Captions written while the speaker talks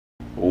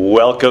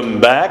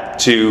Welcome back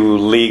to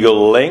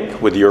Legal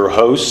Link with your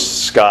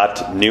host,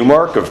 Scott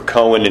Newmark of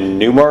Cohen &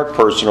 Newmark,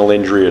 personal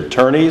injury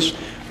attorneys.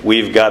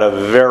 We've got a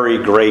very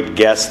great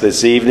guest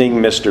this evening,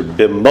 Mr.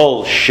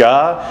 Bimal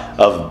Shah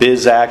of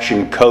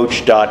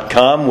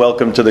BizActionCoach.com.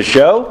 Welcome to the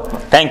show.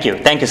 Thank you.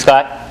 Thank you,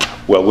 Scott.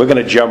 Well, we're going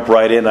to jump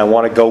right in. I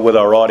want to go with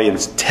our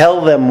audience.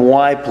 Tell them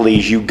why,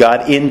 please, you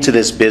got into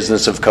this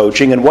business of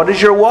coaching, and what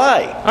is your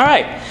why? All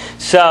right.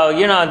 So,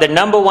 the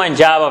number one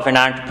job of an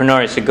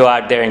entrepreneur is to go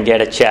out there and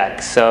get a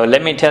check. So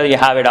let me tell you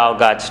how it all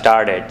got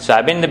started. So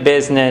I've been in the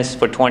business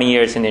for 20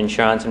 years in the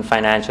insurance and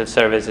financial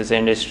services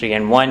industry,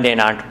 and one day an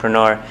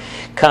entrepreneur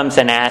comes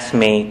and asks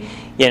me,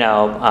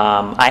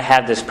 I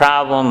have this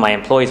problem, my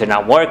employees are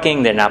not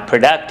working, they're not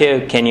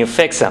productive, can you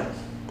fix them?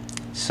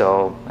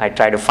 So I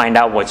tried to find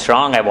out what's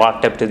wrong. I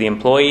walked up to the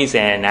employees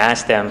and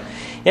asked them,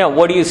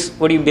 what do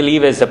you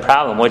believe is the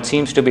problem? What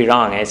seems to be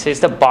wrong? I said,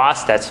 it's the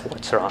boss that's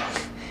what's wrong.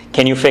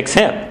 Can you fix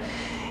him?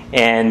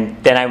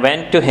 And then I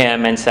went to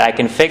him and said, I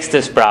can fix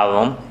this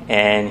problem.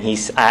 And he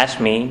asked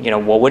me,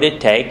 what would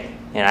it take?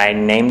 And I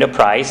named a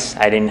price.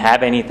 I didn't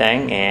have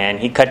anything, and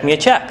he cut me a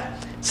check.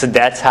 So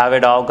that's how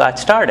it all got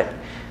started.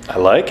 I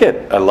like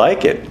it. I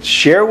like it.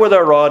 Share with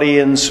our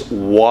audience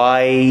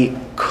why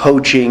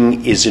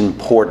coaching is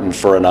important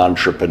for an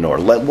entrepreneur.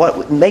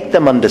 Make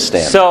them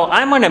understand. So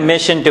I'm on a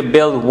mission to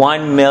build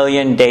 1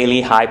 million daily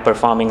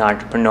high-performing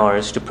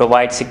entrepreneurs to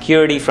provide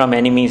security from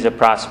enemies of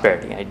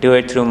prosperity. I do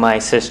it through my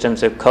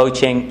systems of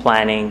coaching,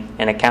 planning,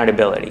 and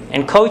accountability.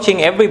 And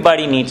coaching,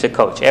 everybody needs a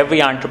coach.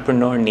 Every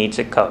entrepreneur needs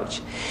a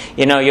coach.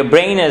 Your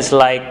brain is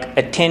like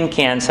a tin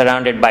can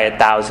surrounded by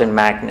 1,000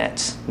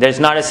 magnets. There's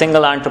not a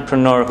single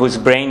entrepreneur whose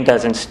brain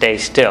doesn't stay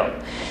still.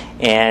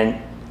 And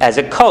as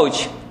a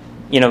coach,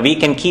 we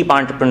can keep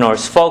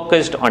entrepreneurs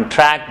focused, on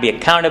track, be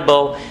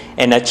accountable,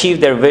 and achieve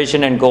their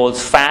vision and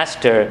goals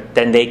faster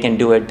than they can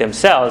do it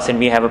themselves. And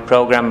we have a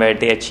program where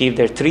they achieve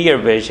their 3-year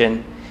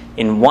vision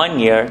in 1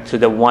 year through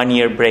the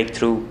 1-year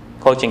breakthrough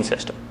coaching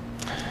system.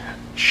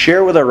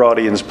 Share with our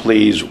audience,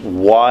 please,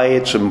 why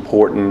it's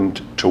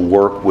important to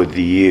work with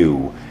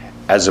you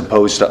as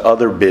opposed to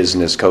other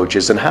business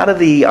coaches, and how do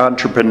the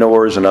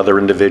entrepreneurs and other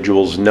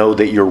individuals know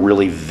that you're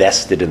really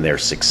vested in their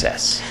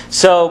success?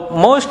 So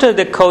most of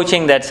the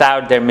coaching that's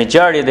out there,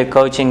 majority of the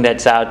coaching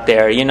that's out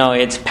there,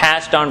 it's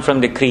passed on from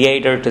the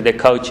creator to the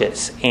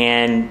coaches.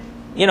 And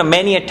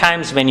many a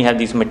times when you have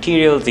these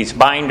materials, these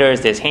binders,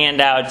 there's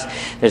handouts,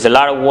 there's a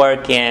lot of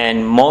work,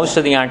 and most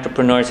of the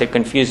entrepreneurs are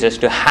confused as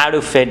to how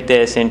to fit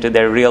this into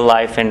their real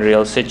life and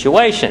real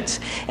situations.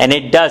 And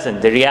it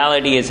doesn't. The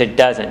reality is it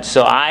doesn't.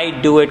 So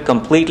I do it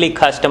completely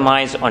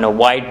customized on a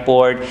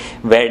whiteboard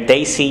where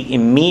they see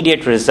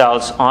immediate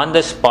results on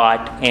the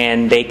spot,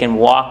 and they can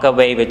walk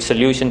away with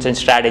solutions and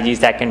strategies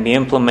that can be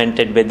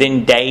implemented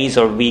within days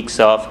or weeks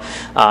of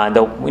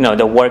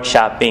the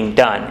workshop being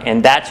done.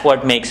 And that's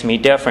what makes me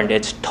different.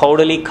 It's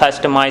totally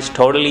customized,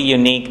 totally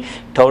unique,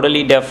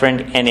 totally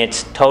different, and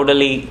it's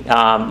totally,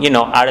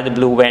 out of the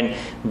blue when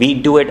we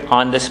do it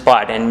on the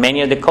spot. And many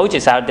of the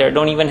coaches out there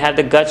don't even have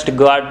the guts to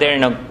go out there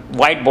in a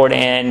whiteboard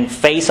and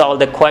face all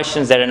the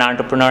questions that an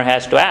entrepreneur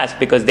has to ask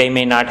because they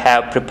may not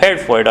have prepared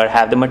for it or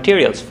have the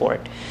materials for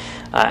it.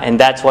 And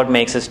that's what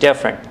makes us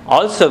different.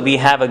 Also, we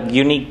have a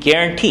unique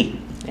guarantee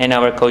in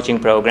our coaching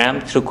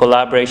program through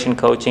collaboration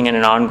coaching and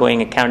an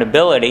ongoing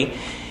accountability.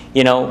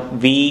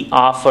 We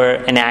offer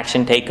an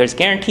action taker's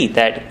guarantee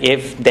that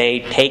if they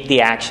take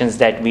the actions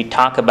that we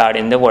talk about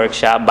in the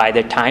workshop by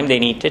the time they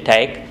need to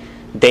take,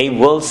 they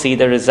will see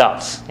the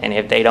results. And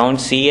if they don't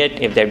see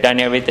it, if they've done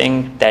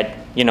everything that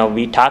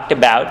we talked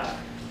about,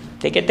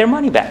 they get their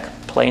money back,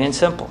 plain and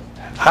simple.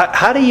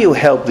 How do you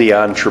help the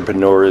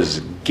entrepreneurs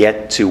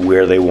get to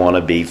where they want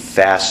to be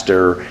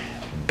faster,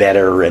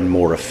 better, and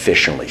more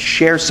efficiently?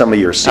 Share some of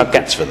your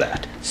secrets for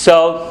that.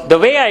 So the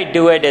way I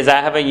do it is I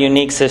have a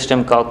unique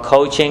system called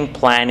coaching,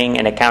 planning,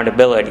 and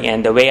accountability.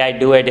 And the way I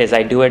do it is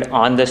I do it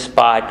on the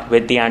spot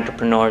with the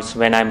entrepreneurs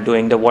when I'm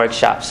doing the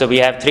workshops. So we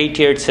have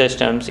 3-tiered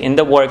systems. In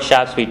the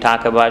workshops, we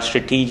talk about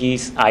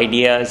strategies,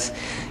 ideas,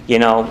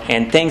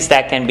 and things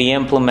that can be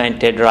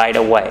implemented right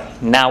away.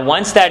 Now,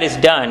 once that is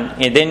done,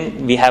 and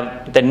then we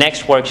have the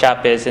next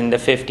workshop is in the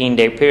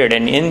 15-day period.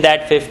 And in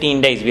that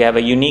 15 days, we have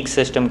a unique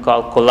system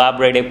called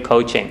collaborative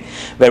coaching,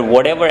 where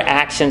whatever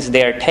actions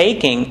they are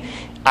taking,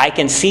 I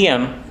can see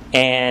them,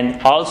 and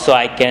also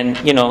I can,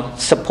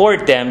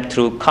 support them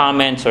through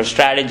comments or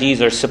strategies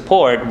or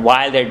support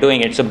while they're doing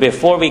it. So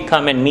before we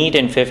come and meet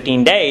in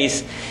 15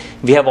 days,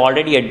 we have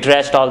already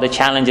addressed all the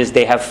challenges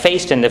they have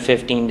faced in the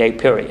 15-day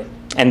period.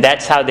 And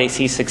that's how they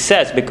see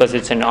success, because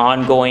it's an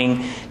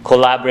ongoing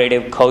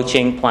collaborative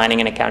coaching, planning,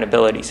 and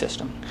accountability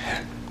system.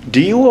 Do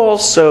you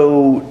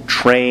also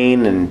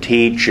train and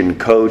teach and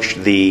coach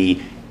the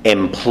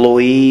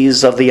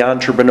employees of the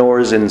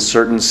entrepreneurs in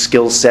certain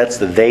skill sets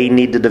that they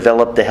need to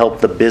develop to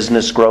help the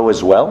business grow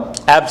as well?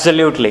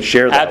 Absolutely.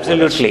 Share that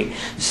Absolutely. with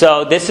us.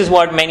 So this is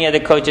what many other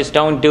coaches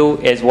don't do,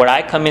 is what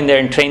I come in there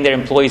and train their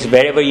employees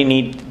wherever you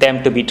need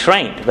them to be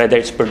trained, whether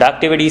it's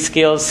productivity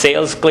skills,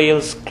 sales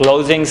skills,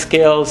 closing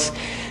skills,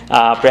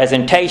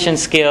 presentation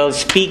skills,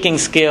 speaking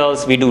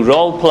skills. We do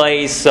role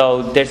plays.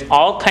 So there's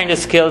all kinds of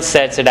skill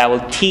sets that I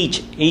will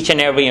teach each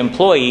and every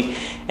employee,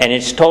 and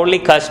it's totally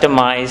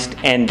customized,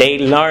 and they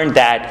learn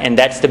that, and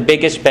that's the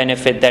biggest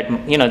benefit that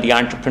the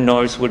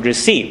entrepreneurs would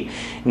receive.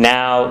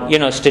 Now,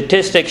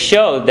 statistics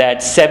show that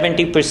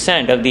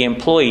 70% of the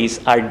employees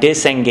are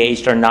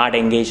disengaged or not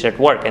engaged at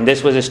work, and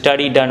this was a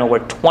study done over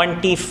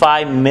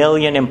 25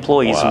 million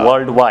employees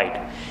worldwide,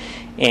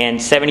 and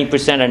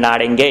 70% are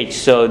not engaged.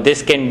 So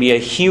this can be a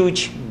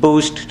huge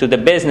boost to the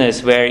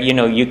business, where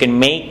you can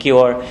make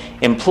your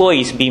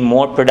employees be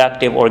more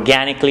productive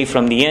organically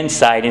from the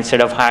inside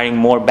instead of hiring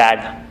more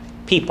bad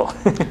people.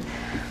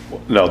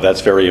 No,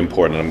 that's very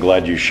important. I'm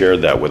glad you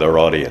shared that with our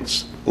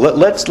audience.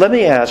 Let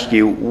me ask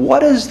you,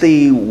 what is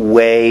the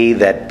way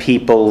that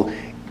people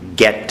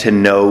get to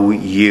know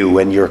you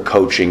and your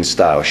coaching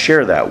style?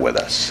 Share that with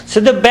us. So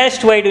the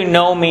best way to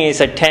know me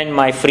is attend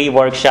my free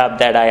workshop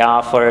that I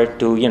offer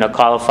to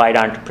qualified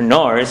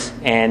entrepreneurs,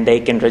 and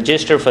they can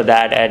register for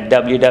that at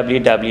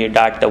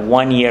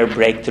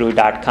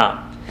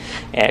www.theoneyearbreakthrough.com.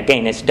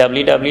 Again, it's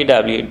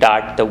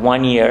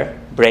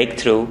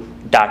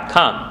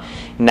www.theoneyearbreakthrough.com.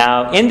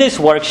 Now, in this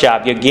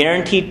workshop, you're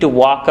guaranteed to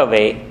walk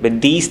away with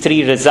these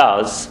 3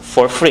 results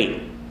for free.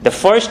 The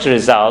first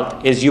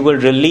result is you will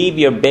relieve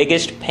your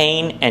biggest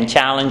pain and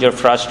challenge or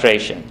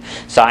frustration.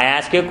 So I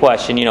ask you a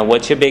question,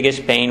 what's your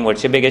biggest pain,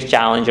 what's your biggest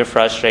challenge or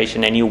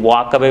frustration, and you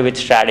walk away with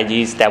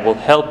strategies that will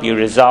help you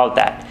resolve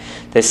that.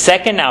 The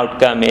second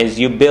outcome is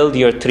you build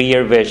your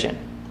 3-year vision.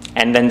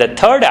 And then the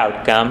third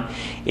outcome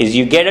is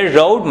you get a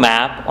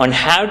roadmap on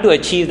how to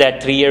achieve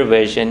that 3-year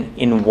vision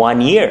in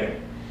 1 year.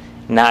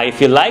 Now, if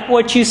you like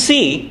what you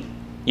see,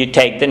 you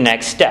take the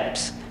next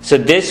steps. So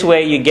this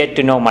way you get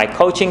to know my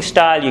coaching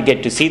style, you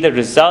get to see the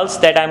results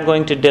that I'm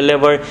going to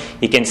deliver,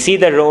 you can see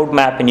the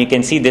roadmap, and you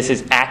can see this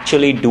is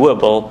actually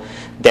doable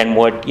than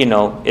what,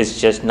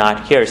 is just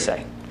not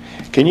hearsay.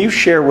 Can you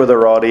share with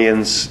our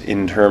audience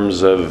in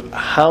terms of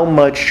how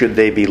much should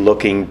they be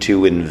looking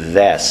to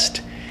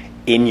invest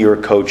in your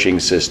coaching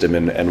system,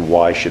 and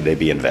why should they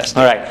be investing?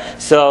 All right.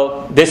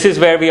 So this is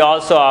where we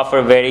also offer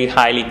a very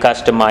highly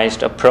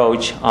customized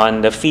approach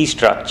on the fee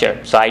structure.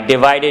 So I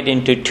divide it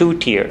into 2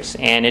 tiers,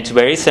 and it's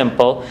very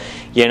simple.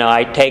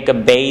 I take a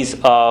base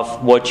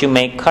of what you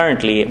make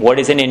currently. What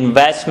is an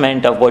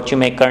investment of what you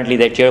make currently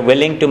that you're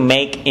willing to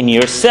make in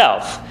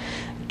yourself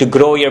to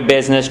grow your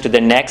business to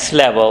the next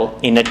level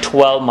in a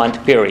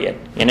 12-month period.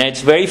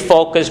 It's very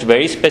focused,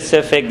 very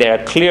specific. There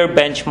are clear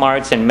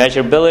benchmarks and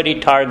measurability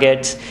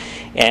targets.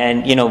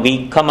 And,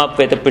 we come up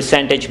with a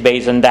percentage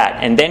based on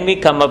that. And then we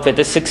come up with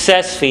a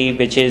success fee,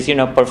 which is,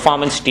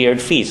 performance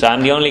tiered fee. So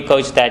I'm the only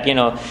coach that,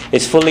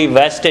 is fully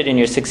vested in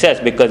your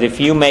success, because if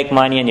you make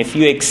money and if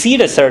you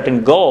exceed a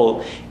certain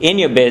goal in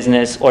your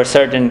business or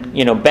certain,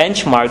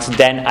 benchmarks,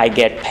 then I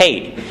get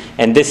paid.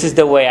 And this is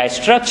the way I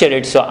structured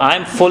it. So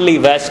I'm fully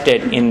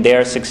vested in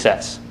their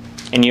success,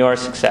 in your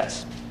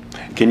success.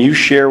 Can you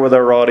share with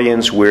our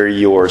audience where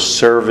your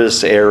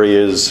service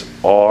areas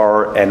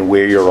are and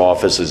where your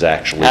office is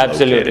actually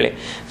Absolutely. located?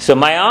 So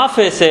my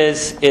office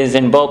is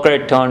in Boca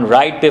Raton,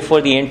 right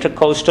before the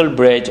Intercoastal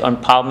Bridge on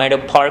Palmetto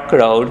Park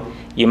Road.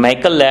 You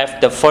make a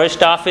left, the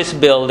first office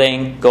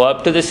building, go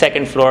up to the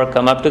 2nd floor,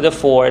 come up to the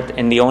 4th,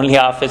 and the only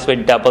office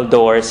with double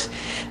doors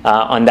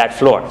on that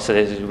floor. So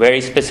this is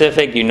very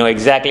specific. You know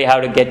exactly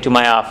how to get to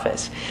my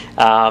office.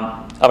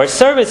 Our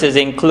services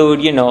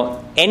include,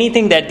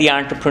 anything that the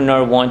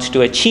entrepreneur wants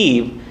to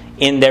achieve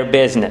in their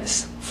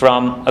business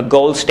from a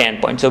goal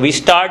standpoint. So we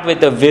start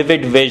with a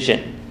vivid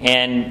vision.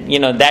 And,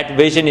 that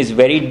vision is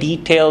very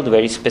detailed,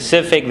 very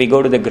specific. We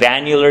go to the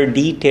granular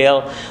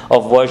detail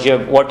of what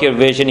your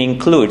vision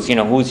includes.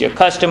 Who's your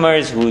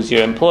customers, who's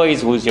your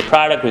employees, who's your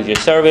product, who's your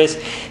service.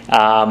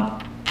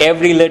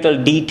 Every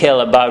little detail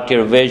about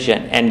your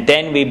vision. And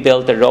then we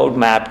build a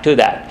roadmap to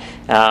that.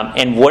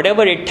 And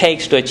whatever it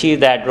takes to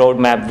achieve that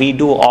roadmap, we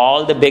do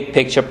all the big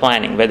picture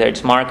planning, whether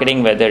it's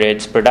marketing, whether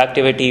it's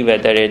productivity,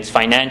 whether it's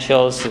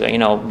financials.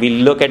 We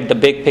look at the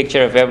big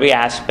picture of every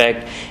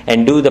aspect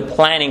and do the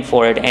planning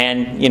for it,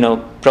 and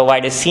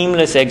provide a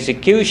seamless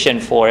execution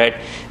for it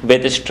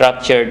with a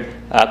structured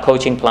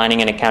coaching,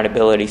 planning, and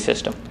accountability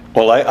system.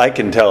 Well, I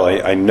can tell.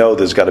 I know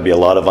there's got to be a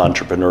lot of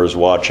entrepreneurs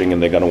watching,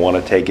 and they're going to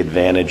want to take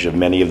advantage of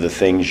many of the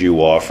things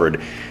you offered.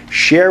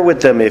 Share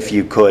with them, if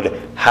you could,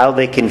 how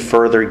they can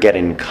further get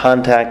in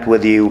contact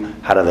with you.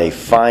 How do they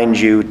find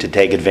you to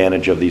take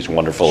advantage of these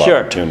wonderful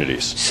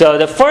opportunities? So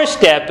the first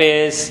step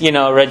is,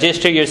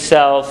 register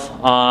yourself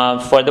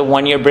for the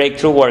 1-year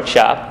breakthrough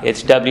workshop.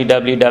 It's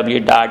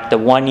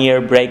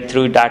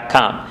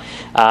www.theoneyearbreakthrough.com.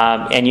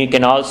 And you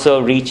can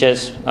also reach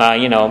us,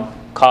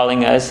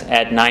 calling us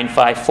at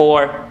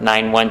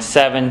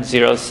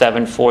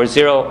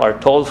 954-917-0740 or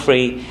toll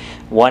free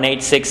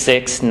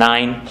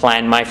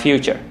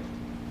 1-866-9-PLAN-MY-FUTURE.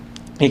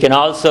 You can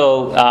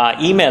also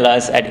email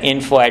us at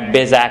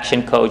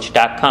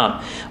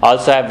info@bizactioncoach.com.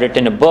 Also, I've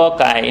written a book.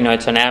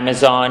 It's on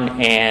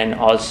Amazon and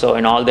also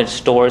in all the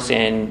stores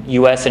in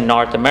U.S. and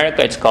North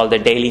America. It's called The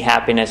Daily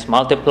Happiness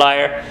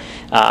Multiplier.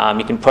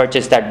 You can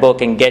purchase that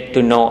book and get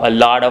to know a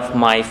lot of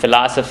my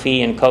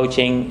philosophy and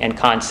coaching and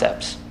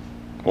concepts.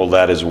 Well,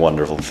 that is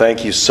wonderful.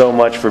 Thank you so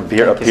much for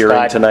appearing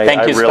Scott. tonight.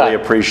 Thank you, I really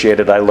Scott. appreciate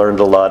it. I learned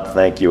a lot.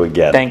 Thank you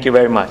again. Thank you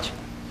very much.